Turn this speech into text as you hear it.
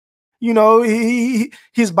You know,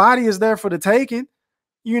 his body is there for the taking.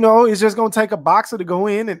 You know, it's just going to take a boxer to go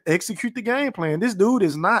in and execute the game plan. This dude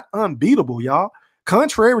is not unbeatable, y'all.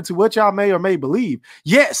 Contrary to what y'all may or may believe.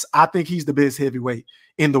 Yes, I think he's the best heavyweight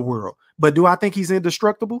in the world. But do I think he's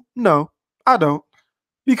indestructible? No, I don't.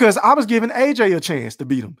 Because I was giving AJ a chance to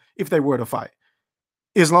beat him if they were to fight.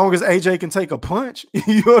 As long as AJ can take a punch,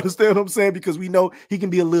 you understand what I'm saying? Because we know he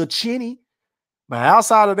can be a little chinny. But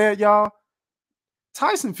outside of that, y'all,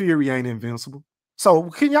 Tyson Fury ain't invincible.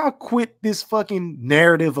 So can y'all quit this fucking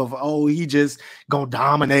narrative of, oh, he just gonna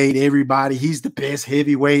dominate everybody. He's the best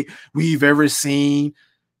heavyweight we've ever seen.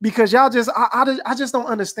 Because y'all just, I just don't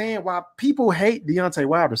understand why people hate Deontay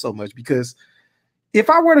Wilder so much. Because if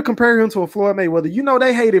I were to compare him to a Floyd Mayweather, you know,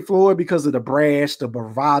 they hated Floyd because of the brash, the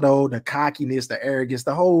bravado, the cockiness, the arrogance,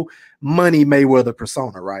 the whole money Mayweather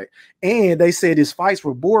persona, right? And they said his fights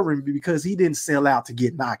were boring because he didn't sell out to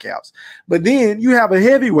get knockouts. But then you have a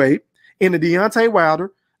heavyweight in the Deontay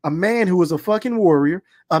Wilder, a man who is a fucking warrior,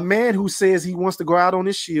 a man who says he wants to go out on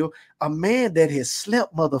his shield, a man that has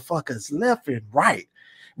slept motherfuckers left and right,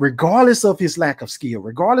 regardless of his lack of skill,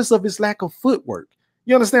 regardless of his lack of footwork.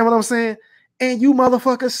 You understand what I'm saying? And you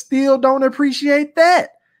motherfuckers still don't appreciate that.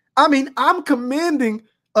 I mean, I'm commending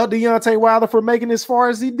Deontay Wilder for making as far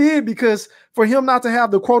as he did, because for him not to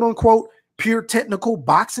have the quote unquote pure technical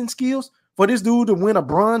boxing skills, for this dude to win a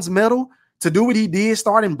bronze medal, to do what he did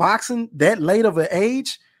starting boxing that late of an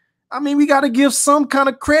age, I mean, we got to give some kind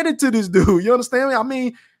of credit to this dude. You understand me? I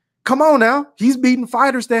mean, come on now. He's beating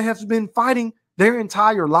fighters that have been fighting their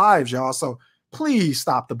entire lives, y'all. So please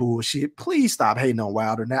stop the bullshit. Please stop hating on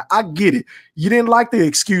Wilder. Now, I get it. You didn't like the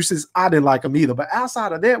excuses. I didn't like them either. But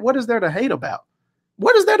outside of that, what is there to hate about?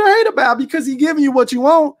 What is there to hate about? Because he giving you what you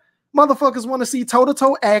want. Motherfuckers want to see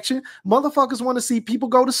toe-to-toe action. Motherfuckers want to see people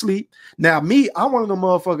go to sleep. Now, me, I'm one of them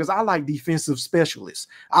motherfuckers. I like defensive specialists.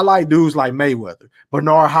 I like dudes like Mayweather,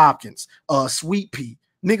 Bernard Hopkins, Sweet Pea,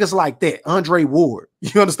 niggas like that, Andre Ward.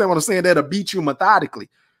 You understand what I'm saying? That'll beat you methodically.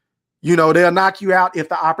 You know, they'll knock you out if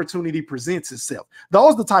the opportunity presents itself.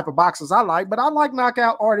 Those are the type of boxers I like, but I like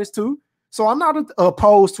knockout artists too. So I'm not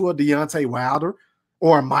opposed to a Deontay Wilder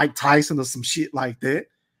or a Mike Tyson or some shit like that.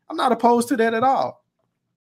 I'm not opposed to that at all.